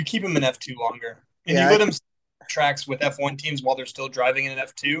 But you keep them in F2 longer, and you Yeah. let them tracks with F1 teams while they're still driving in an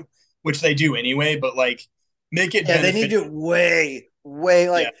F2, which they do anyway. But like, make it. Yeah, they need to way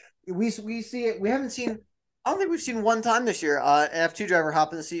like Yeah. we see it. We haven't seen. I don't think we've seen one time this year an F2 driver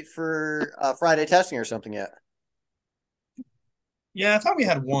hop in the seat for Friday testing or something yet. Yeah, I thought we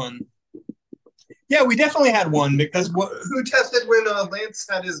had one. Yeah, we definitely had one because who tested when Lance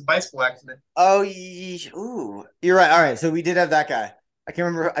had his bicycle accident? Oh, ooh, you're right. All right, so we did have that guy. I can't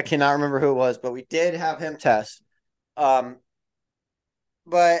remember. I cannot remember who it was, but we did have him test. Um,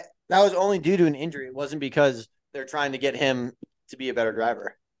 but that was only due to an injury. It wasn't because they're trying to get him to be a better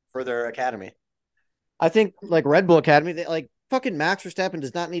driver for their academy. I think like Red Bull Academy, like fucking Max Verstappen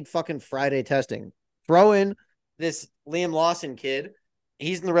does not need fucking Friday testing. Throw in this Liam Lawson kid.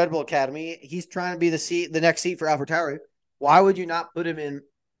 He's in the Red Bull Academy. He's trying to be the next seat for AlphaTauri. Why would you not put him in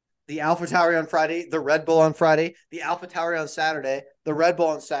the AlphaTauri on Friday, the Red Bull on Friday, the AlphaTauri on Saturday, the Red Bull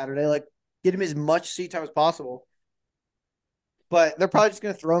on Saturday? Like, get him as much seat time as possible. But they're probably just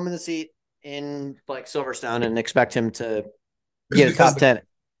going to throw him in the seat in like Silverstone and expect him to get a top 10.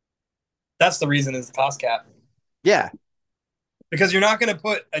 That's the reason is the cost cap. Yeah. Because you're not going to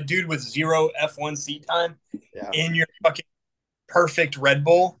put a dude with 0 F1 seat time in your fucking perfect Red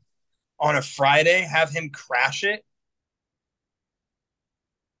Bull on a Friday, have him crash it.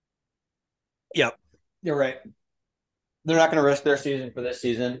 Yep. You're right. They're not going to risk their season for this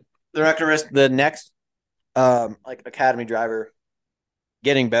season. They're not going to risk the next like academy driver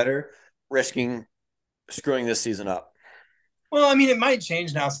getting better, risking screwing this season up. Well, I mean, it might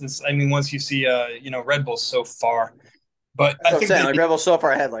change now since once you see Red Bull's so far. But I think like Red Bull's so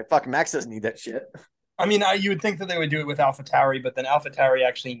far ahead, like fucking Max doesn't need that shit. I mean, you would think that they would do it with AlphaTauri, but then AlphaTauri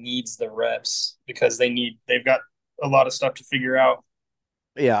actually needs the reps because they've got a lot of stuff to figure out.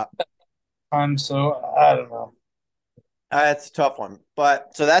 Yeah. So I don't know. It's a tough one,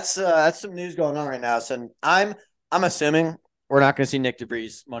 but so that's some news going on right now. So I'm assuming we're not going to see Nick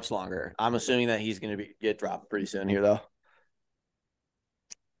DeVries much longer. I'm assuming that he's going to get dropped pretty soon here, though.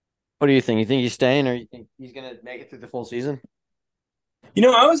 What do you think? You think he's staying, or you think he's going to make it through the full season?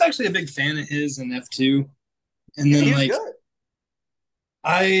 I was actually a big fan of his in F2, and then like good.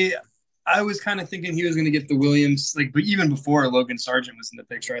 I I was kind of thinking he was going to get the Williams, like, but even before Logan Sargent was in the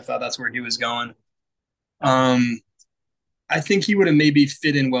picture, I thought that's where he was going. Um, I think he would have maybe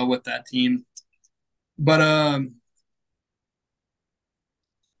fit in well with that team, but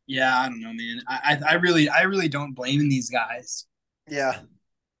yeah, I don't know, man. I really don't blame these guys. Yeah.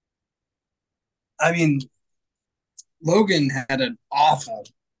 I mean, Logan had an awful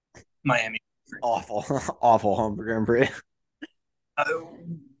Miami. Awful, awful home Grand Prix. Uh,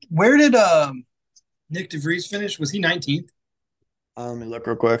 where did Nick DeVries finish? Was he 19th? Let me look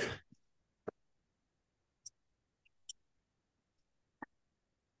real quick.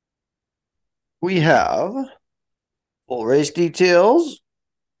 We have full race details.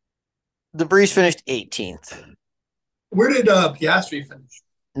 DeVries finished 18th, Where did Piastri finish?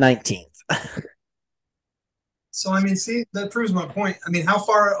 19th. So I mean, see, that proves my point. I mean, how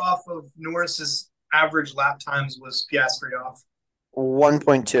far off of Norris's average lap times was Piastri off?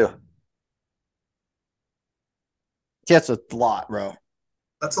 1.2. That's a lot, bro.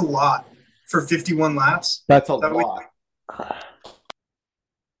 That's a lot for 51 laps. That's a That we- lot.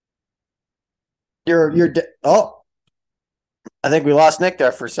 You're oh, I think we lost Nick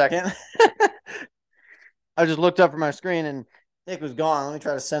there for a second. I just looked up from my screen and Nick was gone. Let me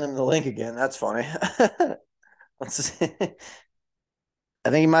try to send him the link again. That's funny. Let's see. I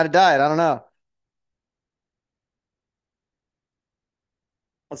think he might have died. I don't know.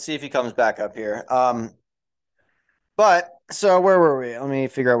 Let's see if he comes back up here. But so where were we? Let me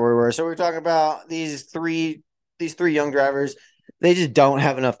figure out where we were. So we were talking about these three young drivers. They just don't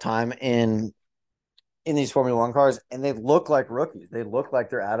have enough time in these Formula One cars, and they look like rookies. They look like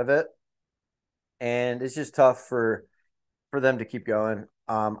they're out of it, and it's just tough for them to keep going.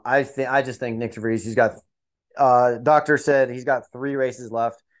 I just think Nick DeVries, he's got. Doctor said he's got 3 races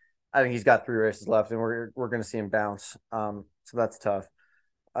left. I think he's got 3 races left, and we're going to see him bounce. So that's tough.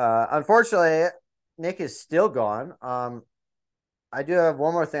 Unfortunately, Nick is still gone. I do have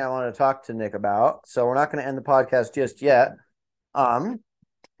one more thing I wanted to talk to Nick about, so we're not going to end the podcast just yet.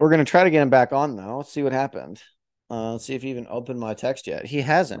 We're going to try to get him back on, though. See what happened. Let's see if he even opened my text yet. He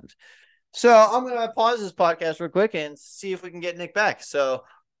hasn't. So I'm going to pause this podcast real quick and see if we can get Nick back. So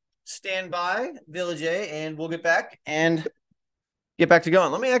stand by, Village A, and we'll get back and get back to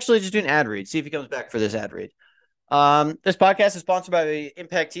going. Let me actually just do an ad read, see if he comes back for this ad read. This podcast is sponsored by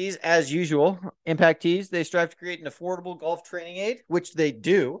Impact Tees, as usual. Impact Tees, they strive to create an affordable golf training aid, which they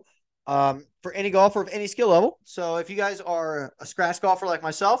do. For any golfer of any skill level. So if you guys are a scratch golfer like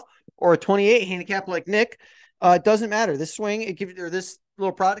myself or a 28 handicap like Nick, it doesn't matter. This swing, it gives you, or this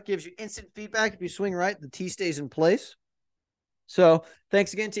little product gives you instant feedback. If you swing right, the tee stays in place. So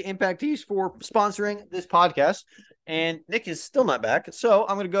thanks again to Impact Tees for sponsoring this podcast. And Nick is still not back. So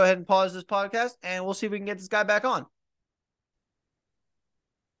I'm going to go ahead and pause this podcast and we'll see if we can get this guy back on.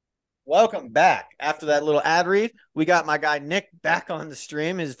 Welcome back. After that little ad read, we got my guy Nick back on the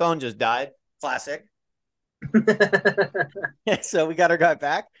stream. His phone just died. Classic. So we got our guy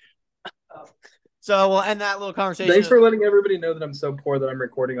back. So we'll end that little conversation. Thanks for letting everybody know that I'm so poor that I'm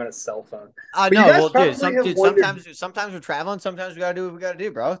recording on a cell phone. No, well, dude, sometimes we're traveling. Sometimes we got to do what we got to do,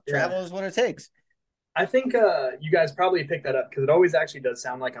 bro. Travel is what it takes. I think you guys probably picked that up because it always actually does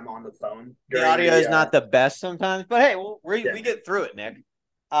sound like I'm on the phone. The audio is not the best sometimes, but hey, we get through it, Nick.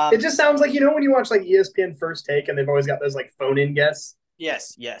 It just sounds like, when you watch like ESPN First Take and they've always got those like phone-in guests.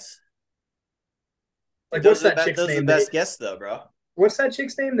 Yes. Like what's that chick's name? Those are the best guests though, bro. What's that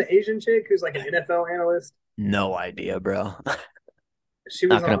chick's name? The Asian chick who's like an NFL analyst? No idea, bro. She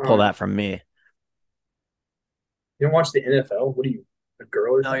was not going to pull that from me. You don't watch the NFL? What are you, a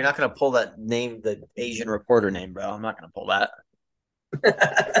girl or something? No, you're not going to pull that name, the Asian reporter name, bro. I'm not going to pull that.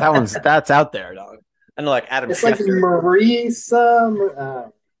 That's out there, dog. I know, like Adam. It's Schefter. Like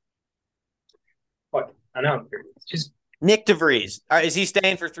Marisa. What? I know. She's Nick DeVries. All right, is he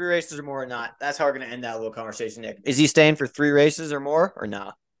staying for 3 races or more or not? That's how we're going to end that little conversation, Nick. Is he staying for 3 races or more or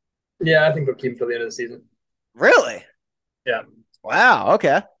no? Yeah, I think they'll keep him till the end of the season. Really? Yeah. Wow.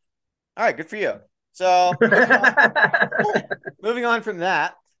 Okay. All right. Good for you. So moving on from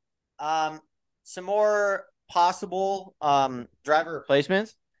that, some more possible driver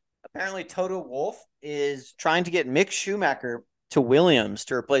replacements. Apparently, Toto Wolff is trying to get Mick Schumacher to Williams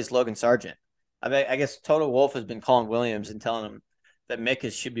to replace Logan Sargent. I guess Toto Wolff has been calling Williams and telling him that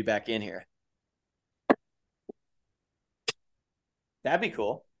Mick should be back in here. That'd be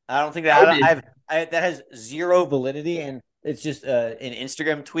cool. I don't think that that has zero validity, and it's just an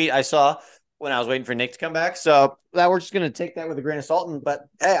Instagram tweet I saw when I was waiting for Nick to come back. So we're just gonna take that with a grain of salt. But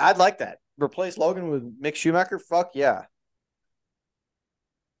hey, I'd like that. Replace Logan with Mick Schumacher. Fuck yeah.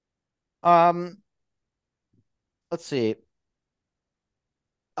 Let's see.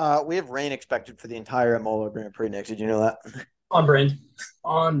 We have rain expected for the entire IMOLA Grand Prix next. Did you know that? On brand.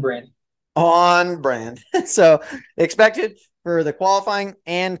 On brand. On brand. So expected for the qualifying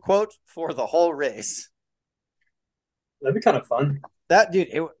and quote for the whole race. That'd be kind of fun. That dude,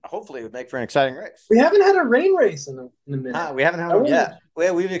 hopefully it would make for an exciting race. We haven't had a rain race in a minute. We haven't had one yet.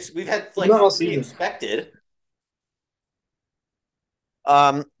 We've had like Not three expected.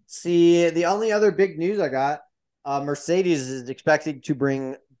 See, the only other big news I got, Mercedes is expecting to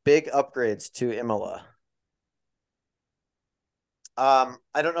bring big upgrades to Imola. I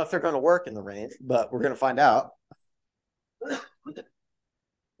don't know if they're going to work in the rain, but we're going to find out.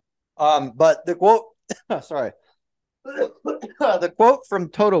 But the quote, sorry, the quote from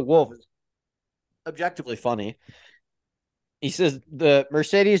Toto Wolff is objectively funny. He says the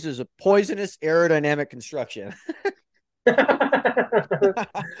Mercedes is a poisonous aerodynamic construction.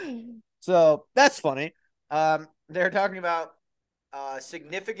 So that's funny. They're talking about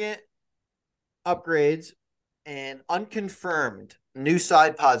significant upgrades and unconfirmed new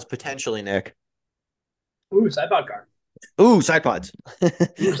side pods potentially, Nick. Ooh, side pod car. Ooh, side pods.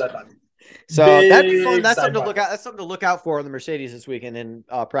 Ooh, side pod. So that'd be fun. That's something to look out. That's something to look out for on the Mercedes this weekend in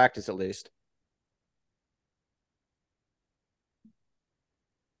practice, at least.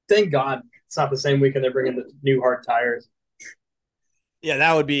 Thank God it's not the same weekend they're bringing the new hard tires. Yeah,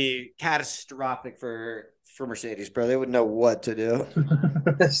 that would be catastrophic for Mercedes, bro. They wouldn't know what to do.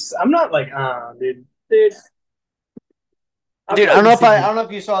 I'm not like, dude. I don't know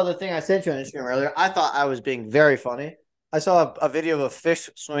if you saw the thing I sent you on Instagram earlier. I thought I was being very funny. I saw a video of a fish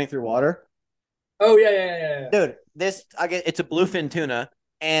swimming through water. Oh yeah. Dude, it's a bluefin tuna,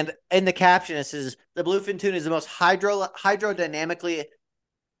 and in the caption it says the bluefin tuna is the most hydrodynamically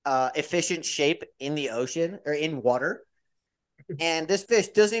efficient shape in the ocean or in water. And this fish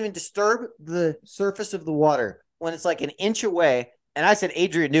doesn't even disturb the surface of the water when it's like an inch away. And I said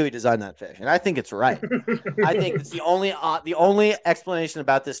Adrian Newey designed that fish, and I think it's right. I think it's the only explanation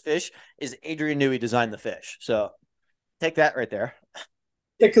about this fish is Adrian Newey designed the fish. So take that right there.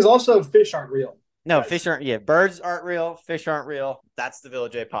 Yeah, because also fish aren't real. No, guys. Fish aren't. Yeah, birds aren't real. Fish aren't real. That's the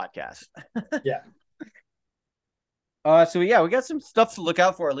Village A podcast. Yeah. So yeah, we got some stuff to look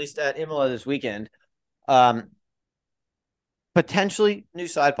out for at least at Imola this weekend. Potentially new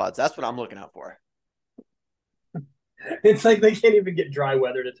side pods. That's what I'm looking out for. It's like they can't even get dry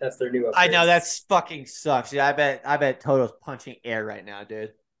weather to test their new upgrades. I know, that's fucking sucks. Yeah, I bet Toto's punching air right now,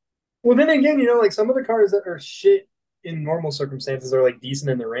 dude. Well, then again, like some of the cars that are shit in normal circumstances are like decent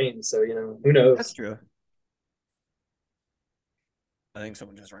in the rain. So who knows? That's true. I think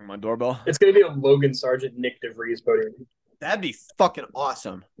someone just rang my doorbell. It's gonna be a Logan Sargent, Nick DeVries podium. That'd be fucking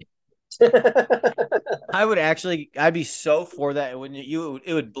awesome. I'd be so for that.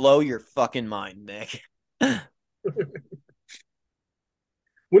 It would blow your fucking mind, Nick.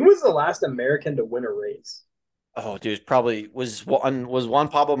 When was the last American to win a race? Oh, dude, probably was Juan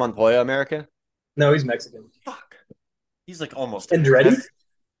Pablo Montoya American? No, he's Mexican. Fuck, he's like almost Andretti.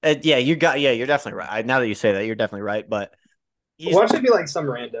 Yeah, you're definitely right. Now that you say that, you're definitely right. But watch it be like some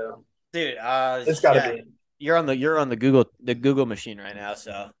rando, dude. It's gotta be. You're on the Google machine right now,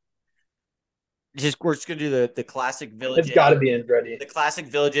 so we're just gonna do the classic Village. It's got to be Andretti. The classic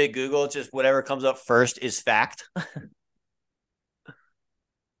Village A Google. Just whatever comes up first is fact.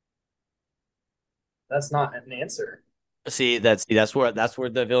 That's not an answer. See, that's where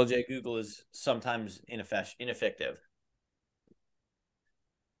the Village A Google is sometimes ineffective.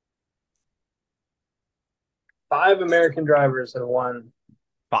 5 American drivers have won.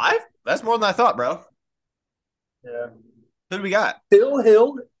 5? That's more than I thought, bro. Yeah. Who do we got? Phil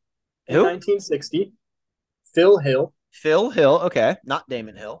Hill in Who? 1960. Phil Hill. Phil Hill. Okay. Not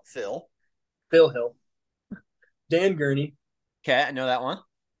Damon Hill. Phil. Phil Hill. Dan Gurney. Okay. I know that one.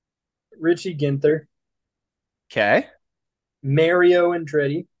 Richie Ginther. Okay. Mario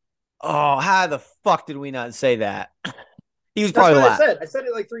Andretti. Oh, how the fuck did we not say that? He was probably the last. I said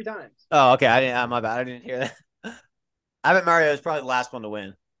it like 3 times. Oh, okay. I didn't. My bad. I didn't hear that. I bet Mario is probably the last one to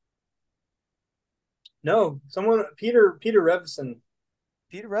win. No, Peter Revson.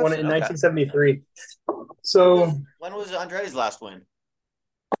 Peter Revson won it in 1973. So when was Andretti's last win?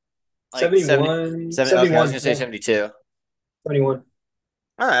 Like 71. 71. Okay, I was gonna say 72. 71.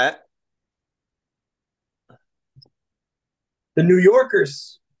 All right. The New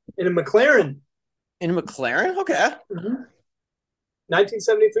Yorkers in a McLaren. In a McLaren? Okay. Mm-hmm.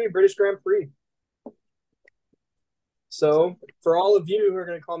 1973 British Grand Prix. So, for all of you who are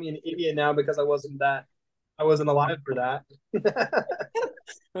going to call me an idiot now because I wasn't alive for that.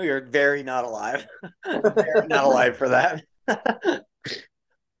 Well, you're very not alive. Very not alive for that. I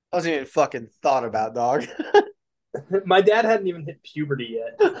wasn't even fucking thought about, dog. My dad hadn't even hit puberty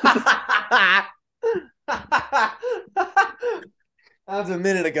yet. That was a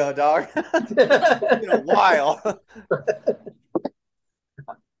minute ago, dog. It's been a while.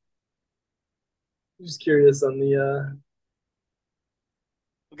 I'm just curious on the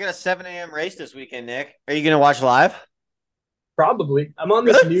We got a 7 a.m. race this weekend, Nick. Are you gonna watch live? probably. I'm on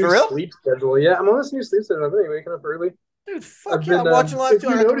this Really? new For real? sleep schedule. Yeah, I'm on this new sleep schedule. I've been waking up early. Dude, fuck I've yeah, been I'm watching live if too.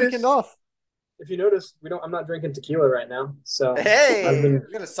 I you got the weekend notice, off. I'm not drinking tequila right now. So I've Hey, been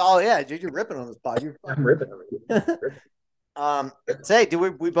we got a solid, yeah, dude. You're ripping on this pod. You're I'm fucking ripping over here. Ripping. um say, do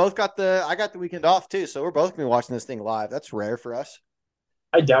we both got I got the weekend off too, so we're both gonna be watching this thing live. That's rare for us.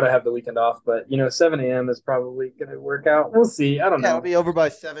 I doubt I have the weekend off, but 7 a.m. is probably gonna work out. We'll see. I don't Yeah, it'll know. be over by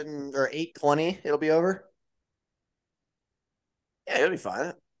 7 or 8:20. It'll be over. Yeah, it'll be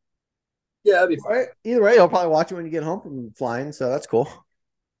fine. Yeah, that'd be All right. fine. Either way, you'll probably watch it when you get home from flying, so that's cool.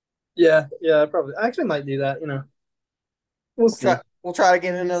 Yeah, probably. I actually might do that. We'll We'll try see. we'll try to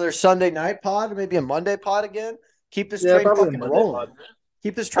get another Sunday night pod, maybe a Monday pod again. Keep this Yeah, train probably a fucking Monday rolling. pod.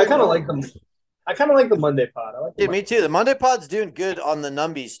 Keep this I train kind of rolling. like them. I kind of like the Monday pod. I like the Dude, me Monday. too. The Monday pod's doing good on the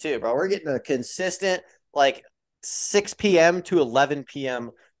numbies too, bro. We're getting a consistent like 6 p.m. to 11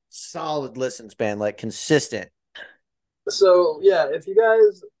 p.m. solid listen span, like consistent. So yeah, if you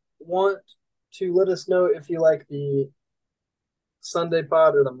guys want to let us know if you like the Sunday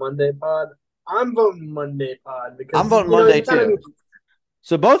pod or the Monday pod, I'm voting Monday pod I'm because voting Monday you kind of too.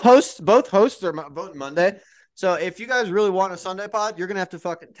 So both hosts are voting Monday. So if you guys really want a Sunday pod, you're gonna have to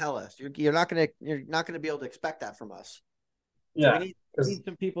fucking tell us. You're not gonna be able to expect that from us. So we yeah need we because need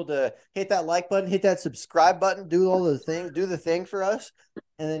some people to hit that like button, hit that subscribe button, do all the things, do the thing for us,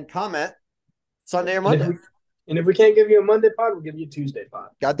 and then comment Sunday or and if Monday. we and if we can't give you a Monday pod, we'll give you a Tuesday pod.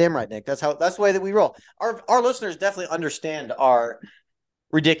 Goddamn right, Nick. That's the way that we roll. Our listeners definitely understand our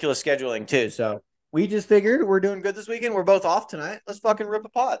ridiculous scheduling too. So we just figured we're doing good this weekend. We're both off tonight. Let's fucking rip a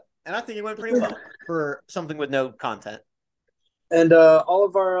pod. And I think it went pretty well for something with no content. And all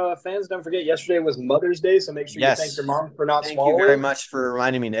of our fans, don't forget, yesterday was Mother's Day, so make sure you thank your Yes. mom for not Thank you very swallowing. much for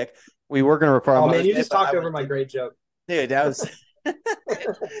reminding me, Nick. We were gonna record on Oh man, Mother's you Day, just but I talked over went my to great joke. dude, that was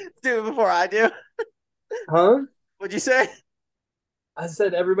do it before I do. Huh? What'd you say? I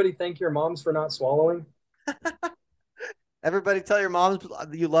said everybody thank your moms for not swallowing. Everybody tell your moms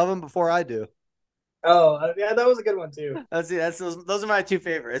you love them before I do. Oh, yeah, that was a good one too. That's those are my two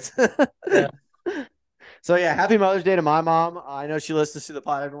favorites. Yeah. So yeah, happy Mother's Day to my mom. I know she listens to the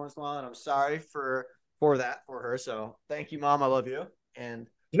pod every once in a while, and I'm sorry for that for her. So thank you, mom. I love you. And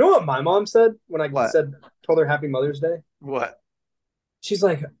You know what my mom said when I what? told her Happy Mother's Day? What? She's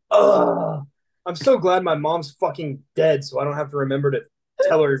like, "Ugh, I'm so glad my mom's fucking dead, so I don't have to remember to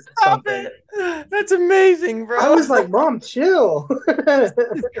tell her Stop something." it. That's amazing, I bro. was like, "Mom, chill." I Jesus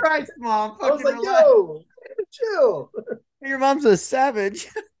Christ, mom. was Fucking like, relax. "Yo, chill." Your mom's a savage.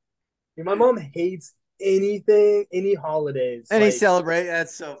 My mom hates anything, any holidays. And he celebrate.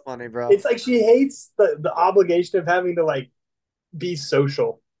 That's so funny, bro. It's like she hates the obligation of having to like be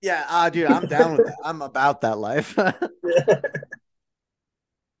social. Yeah, dude, I'm down with that. I'm about that life.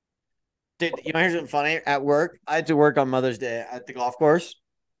 Dude, here's something funny. At work, I had to work on Mother's Day at the golf course.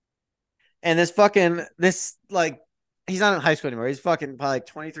 And this like he's not in high school anymore. He's fucking probably like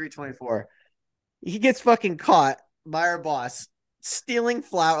 23, 24. He gets fucking caught by our boss stealing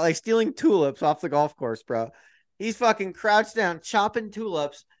tulips off the golf course, bro. He's fucking crouched down, chopping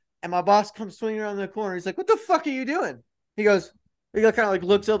tulips, and my boss comes swinging around the corner. He's like, "What the fuck are you doing?" He goes, he kind of like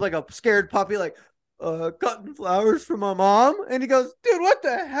looks up like a scared puppy, like, cutting flowers for my mom. And he goes, "Dude, what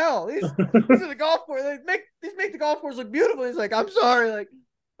the hell? These are the golf course. These make the golf course look beautiful." He's like, "I'm sorry, like,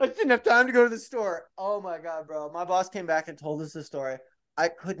 I didn't have time to go to the store." Oh my god, bro! My boss came back and told us the story. I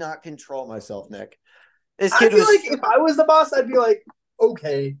could not control myself, Nick. This I kid feel was, like if I was the boss, I'd be like,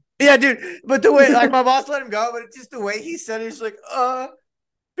 okay. yeah, dude. But the way, like, my boss let him go, but it's just the way he said it. He's like,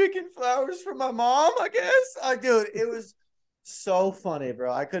 picking flowers for my mom, I guess. Dude, it was so funny,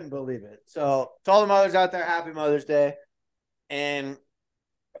 bro. I couldn't believe it. So, to all the mothers out there, happy Mother's Day. And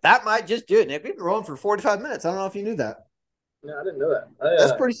that might just do it, Nick. We've been rolling for 45 minutes. I don't know if you knew that. No, I didn't know that.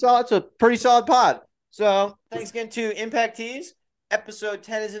 That's pretty solid. It's a pretty solid pod. So, thanks again to Impact Tees. Episode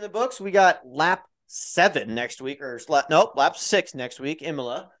 10 is in the books. We got lap 7 next week, lap 6 next week,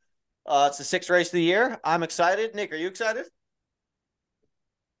 IMOLA. It's the 6th race of the year. I'm excited. Nick, are you excited?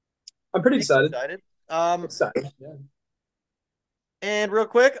 I'm pretty Nick's excited. excited. Yeah. And real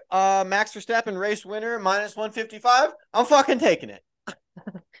quick, Max Verstappen race winner minus 155. I'm fucking taking it.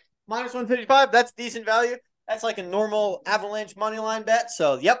 Minus 155. That's decent value. That's like a normal Avalanche money line bet.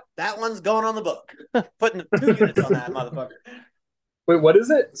 So, yep, that one's going on the book. Putting 2 units on that motherfucker. Wait, what is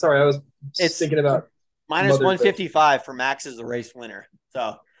it? Sorry, I was It's thinking about minus 155 for Max as the race winner.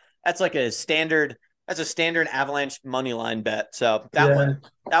 So that's like a standard. That's a standard Avalanche money line bet. So that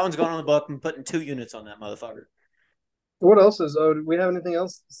one's going on the book. I'm putting 2 units on that motherfucker. What else is? Oh, do we have anything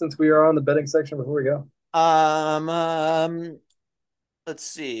else since we are on the betting section before we go? Let's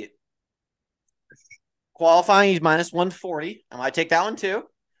see. Qualifying, he's minus 140. I might take that one too.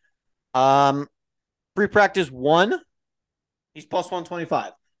 Free practice 1, he's plus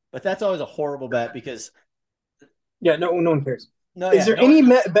 125. But that's always a horrible bet because no one cares. No, is there any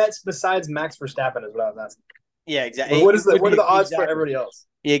bets besides Max Verstappen? Is what I was asking. Yeah, exactly. What are the odds for everybody else?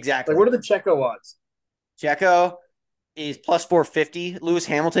 Yeah, exactly. Like, what are the Checo odds? Checo is plus 450. Lewis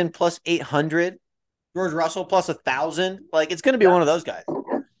Hamilton plus 800. George Russell plus 1,000. Like, it's going to be one of those guys.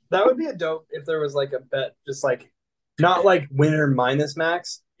 That would be a dope if there was like a bet, just like not like winner minus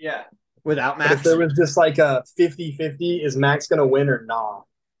Max. Yeah, without Max. But if there was just like a 50-50, is Max going to win or not?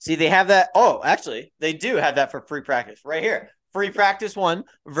 See, they have that. Oh, actually, they do have that for free practice right here. Free practice 1,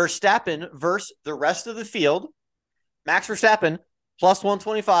 Verstappen versus the rest of the field. Max Verstappen plus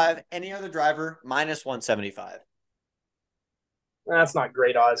 125. Any other driver minus 175. That's not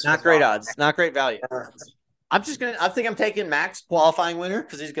great odds. Not great odds. Not great value. I think I'm taking Max qualifying winner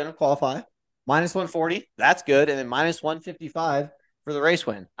because he's gonna qualify. Minus 140. That's good. And then minus 155 for the race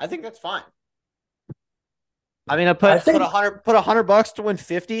win. I think that's fine. I mean, put $100 to win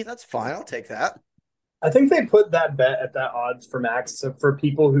 50. That's fine. I'll take that. I think they put that bet at that odds for Max. So for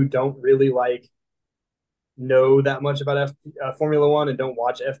people who don't really like know that much about Formula One and don't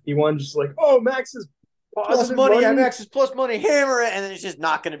watch FP1, just like, oh, Max is plus money. Yeah, Max is plus money. Hammer it, and then it's just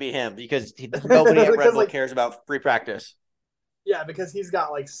not going to be him because nobody at Red Bull cares about free practice. Yeah, because he's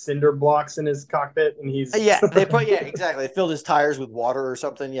got like cinder blocks in his cockpit, and he's exactly. They filled his tires with water or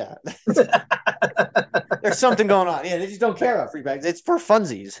something. Yeah, there's something going on. Yeah, they just don't care about free practice. It's for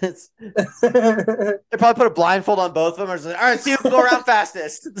funsies. They probably put a blindfold on both of them. Like, all right, see who can go around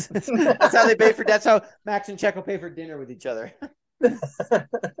fastest. That's how they pay for. That's how Max and Checo pay for dinner with each other.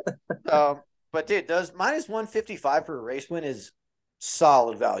 But dude, does minus 155 for a race win is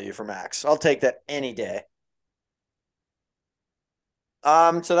solid value for Max. I'll take that any day.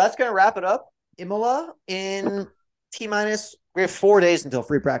 So that's gonna wrap it up. Imola in T-minus. We have 4 days until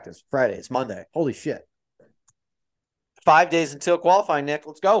free practice. Friday. It's Monday. Holy shit. 5 days until qualifying, Nick.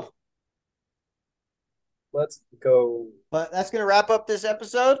 Let's go. Let's go. But that's gonna wrap up this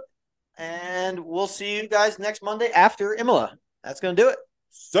episode. And we'll see you guys next Monday after Imola. That's gonna do it.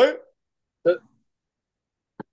 See.